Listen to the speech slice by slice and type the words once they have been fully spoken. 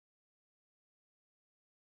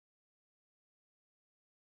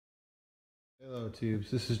Hello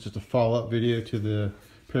tubes, this is just a follow-up video to the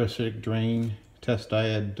parasitic drain test I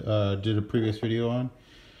had did a previous video on.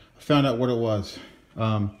 I found out what it was.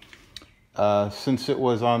 Since it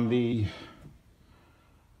was on the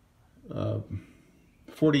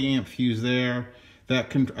 40 amp fuse there,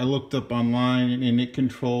 I looked up online and it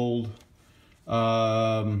controlled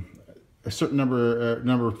a certain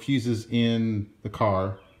number of fuses in the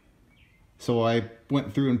car. So I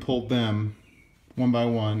went through and pulled them one by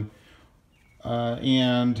one.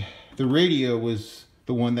 And the radio was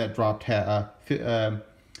the one that dropped 50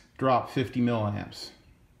 milliamps,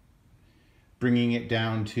 bringing it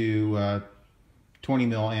down to 20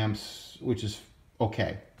 milliamps, which is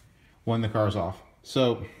okay when the car's off.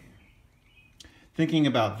 So thinking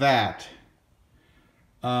about that,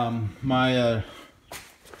 my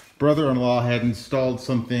brother-in-law had installed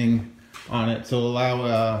something on it to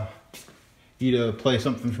allow you to play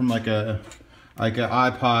something from like an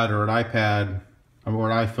iPod or an iPad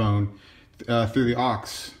or an iPhone through the aux.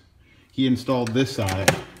 He installed this on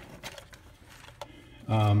it.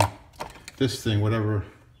 This thing, whatever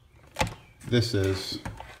this is.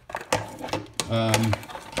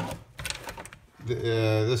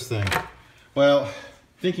 This thing. Well,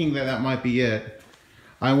 thinking that might be it,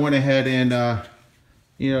 I went ahead and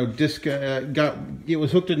it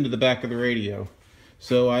was hooked into the back of the radio.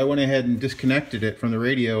 So I went ahead and disconnected it from the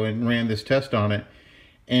radio and ran this test on it,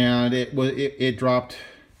 and it dropped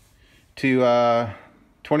to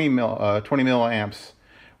 20 milliamps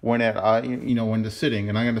when when it's sitting.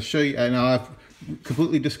 And I'm going to show you. And I've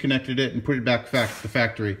completely disconnected it and put it back to the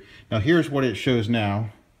factory. Now here's what it shows now.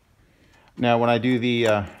 Now when I do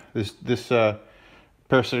the this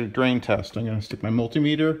parasitic drain test, I'm going to stick my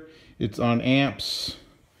multimeter. It's on amps,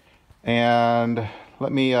 and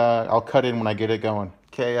let me, I'll cut in when I get it going.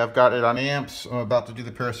 Okay, I've got it on amps. I'm about to do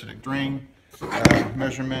the parasitic drain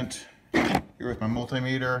measurement here with my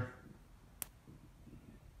multimeter.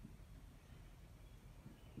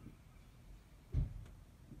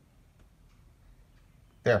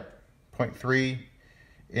 There, 0.3,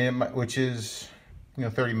 which is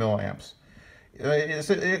 30 milliamps.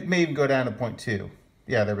 It may even go down to 0.2.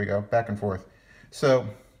 Yeah, there we go, back and forth. So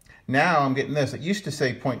now I'm getting this. It used to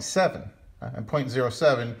say 0.7. And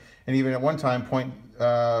 0.07, and even at one time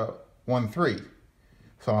 0.13,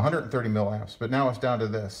 so 130 milliamps, but now it's down to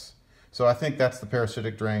this. So I think that's the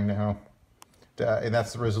parasitic drain now, and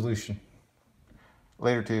that's the resolution.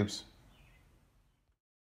 Later tubes.